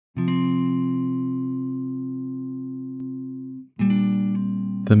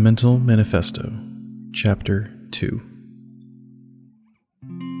The Mental Manifesto, Chapter 2.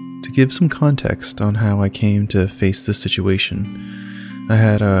 To give some context on how I came to face this situation, I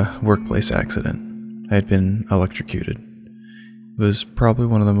had a workplace accident. I had been electrocuted. It was probably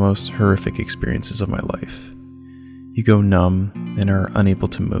one of the most horrific experiences of my life. You go numb and are unable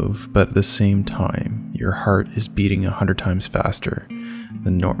to move, but at the same time, your heart is beating 100 times faster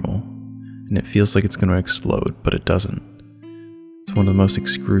than normal, and it feels like it's going to explode, but it doesn't. It's one of the most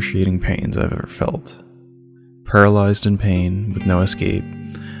excruciating pains I've ever felt. Paralyzed in pain, with no escape,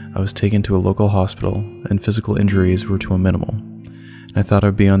 I was taken to a local hospital, and physical injuries were to a minimal. I thought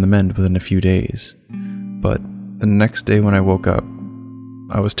I'd be on the mend within a few days, but the next day when I woke up,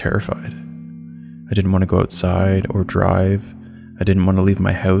 I was terrified. I didn't want to go outside or drive. I didn't want to leave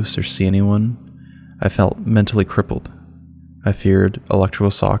my house or see anyone. I felt mentally crippled. I feared electrical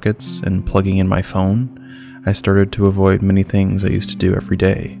sockets and plugging in my phone. I started to avoid many things I used to do every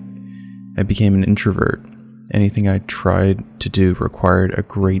day. I became an introvert. Anything I tried to do required a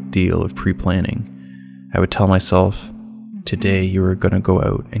great deal of pre-planning. I would tell myself, today you are going to go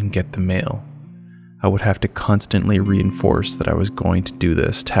out and get the mail. I would have to constantly reinforce that I was going to do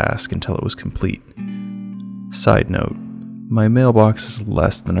this task until it was complete. Side note, my mailbox is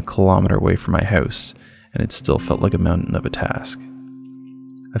less than a kilometer away from my house, and it still felt like a mountain of a task.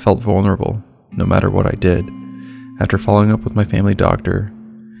 I felt vulnerable, no matter what I did. After following up with my family doctor,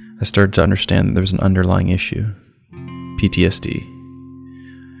 I started to understand that there was an underlying issue: PTSD.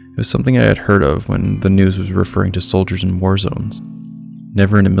 It was something I had heard of when the news was referring to soldiers in war zones.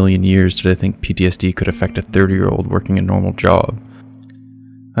 Never in a million years did I think PTSD could affect a 30-year-old working a normal job.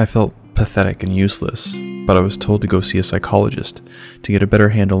 I felt pathetic and useless, but I was told to go see a psychologist to get a better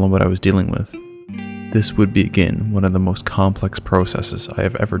handle on what I was dealing with. This would be again one of the most complex processes I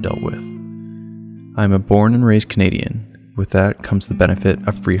have ever dealt with. I am a born and raised Canadian. With that comes the benefit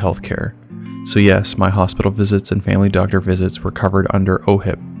of free healthcare. So yes, my hospital visits and family doctor visits were covered under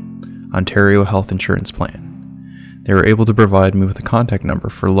OHIP, Ontario Health Insurance Plan. They were able to provide me with a contact number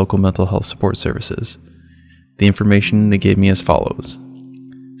for local mental health support services. The information they gave me as follows: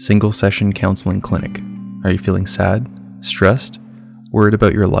 single session counseling clinic. Are you feeling sad, stressed, worried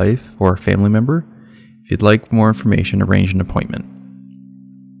about your life or a family member? If you'd like more information, arrange an appointment.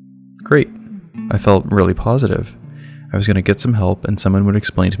 Great. I felt really positive. I was going to get some help and someone would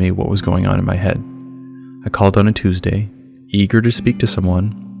explain to me what was going on in my head. I called on a Tuesday, eager to speak to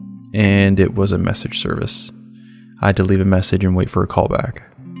someone, and it was a message service. I had to leave a message and wait for a callback.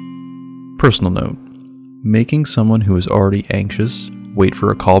 Personal note: making someone who is already anxious wait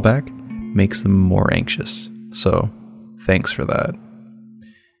for a callback makes them more anxious, so thanks for that.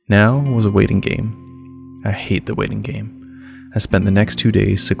 Now was a waiting game. I hate the waiting game. I spent the next 2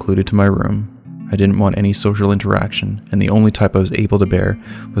 days secluded to my room. I didn't want any social interaction, and the only type I was able to bear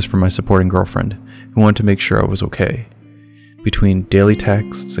was from my supporting girlfriend, who wanted to make sure I was okay. Between daily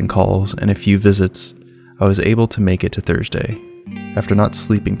texts and calls and a few visits, I was able to make it to Thursday. After not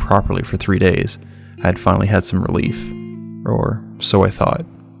sleeping properly for 3 days, I had finally had some relief. Or so I thought.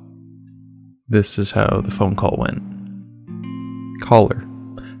 This is how the phone call went. Caller: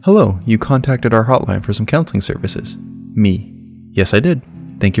 hello, you contacted our hotline for some counseling services. Me: yes, I did.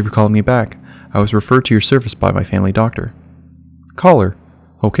 Thank you for calling me back. I was referred to your service by my family doctor. Caller: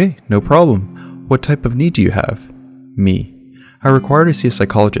 okay, no problem. What type of need do you have? Me: I require to see a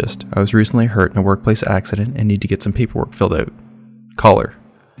psychologist. I was recently hurt in a workplace accident and need to get some paperwork filled out. Caller: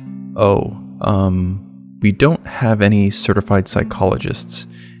 we don't have any certified psychologists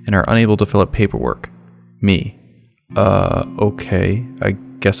and are unable to fill out paperwork. Me: okay, I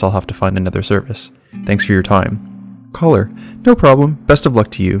guess I'll have to find another service. Thanks for your time. Caller: no problem. Best of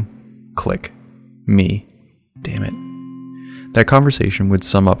luck to you. Click. Me: damn it. That conversation would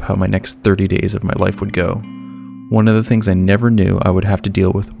sum up how my next 30 days of my life would go. One of the things I never knew I would have to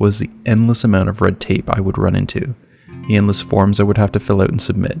deal with was the endless amount of red tape I would run into, the endless forms I would have to fill out and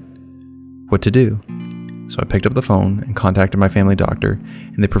submit. What to do? So I picked up the phone and contacted my family doctor,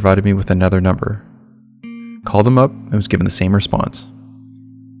 and they provided me with another number. Called them up and was given the same response.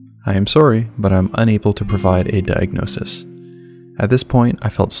 I am sorry, but I'm unable to provide a diagnosis. At this point, I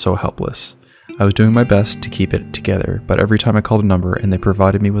felt so helpless. I was doing my best to keep it together, but every time I called a number and they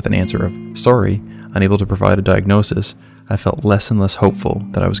provided me with an answer of, sorry, unable to provide a diagnosis, I felt less and less hopeful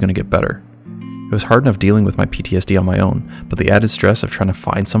that I was going to get better. It was hard enough dealing with my PTSD on my own, but the added stress of trying to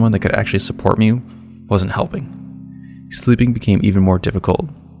find someone that could actually support me wasn't helping. Sleeping became even more difficult.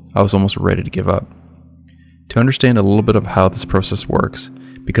 I was almost ready to give up. To understand a little bit of how this process works,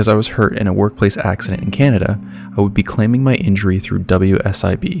 because I was hurt in a workplace accident in Canada, I would be claiming my injury through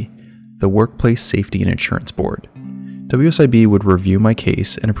WSIB, the Workplace Safety and Insurance Board. WSIB would review my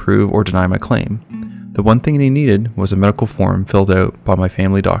case and approve or deny my claim. The one thing they needed was a medical form filled out by my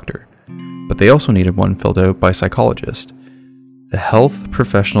family doctor, but they also needed one filled out by a psychologist. The Health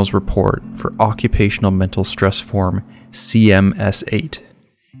Professionals Report for Occupational Mental Stress Form CMS-8.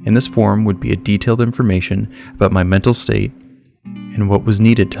 In this form would be a detailed information about my mental state and what was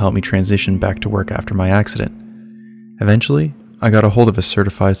needed to help me transition back to work after my accident. Eventually, I got a hold of a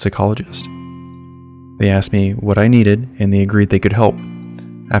certified psychologist. They asked me what I needed and they agreed they could help.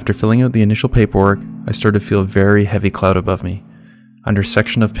 After filling out the initial paperwork, I started to feel a very heavy cloud above me. Under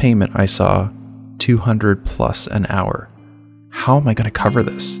section of payment, I saw $200+ an hour. How am I going to cover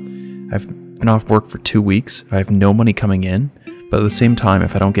this? I've been off work for 2 weeks. I have no money coming in, but at the same time,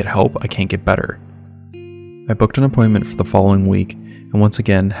 if I don't get help, I can't get better. I booked an appointment for the following week and once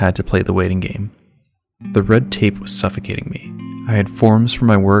again had to play the waiting game. The red tape was suffocating me. I had forms from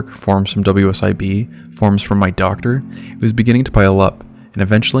my work, forms from WSIB, forms from my doctor. It was beginning to pile up, and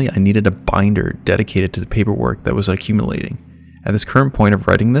eventually I needed a binder dedicated to the paperwork that was accumulating. At this current point of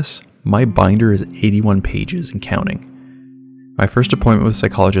writing this, my binder is 81 pages and counting. My first appointment with a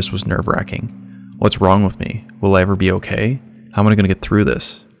psychologist was nerve-wracking. What's wrong with me? Will I ever be okay? How am I going to get through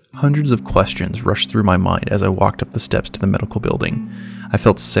this? Hundreds of questions rushed through my mind as I walked up the steps to the medical building. I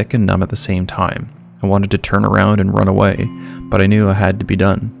felt sick and numb at the same time. I wanted to turn around and run away, but I knew I had to be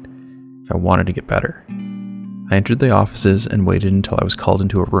done if I wanted to get better. I entered the offices and waited until I was called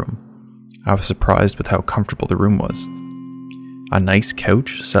into a room. I was surprised with how comfortable the room was. A nice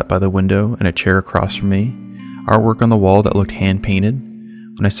couch sat by the window and a chair across from me, artwork on the wall that looked hand-painted.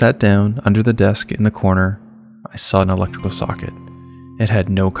 When I sat down under the desk in the corner, I saw an electrical socket. It had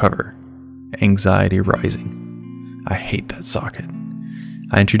no cover. Anxiety rising. I hate that socket.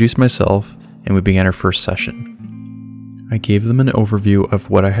 I introduced myself and we began our first session. I gave them an overview of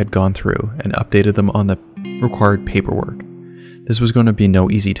what I had gone through and updated them on the required paperwork. This was going to be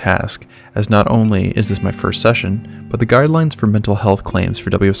no easy task, as not only is this my first session, but the guidelines for mental health claims for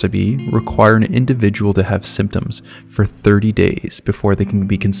WSIB require an individual to have symptoms for 30 days before they can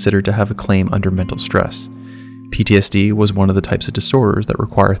be considered to have a claim under mental stress. PTSD was one of the types of disorders that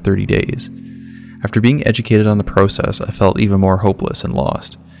require 30 days. After being educated on the process, I felt even more hopeless and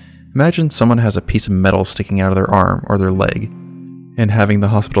lost. Imagine someone has a piece of metal sticking out of their arm or their leg, and having the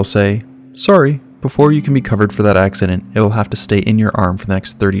hospital say, "Sorry, before you can be covered for that accident, it will have to stay in your arm for the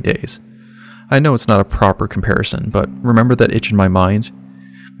next 30 days. I know it's not a proper comparison, but remember that itch in my mind?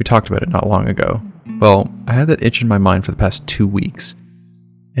 We talked about it not long ago. Well, I had that itch in my mind for the past 2 weeks.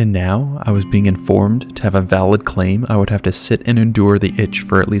 And now I was being informed to have a valid claim I would have to sit and endure the itch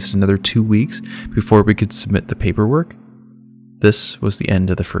for at least another 2 weeks before we could submit the paperwork? This was the end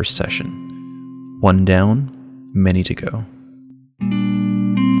of the first session. One down, many to go.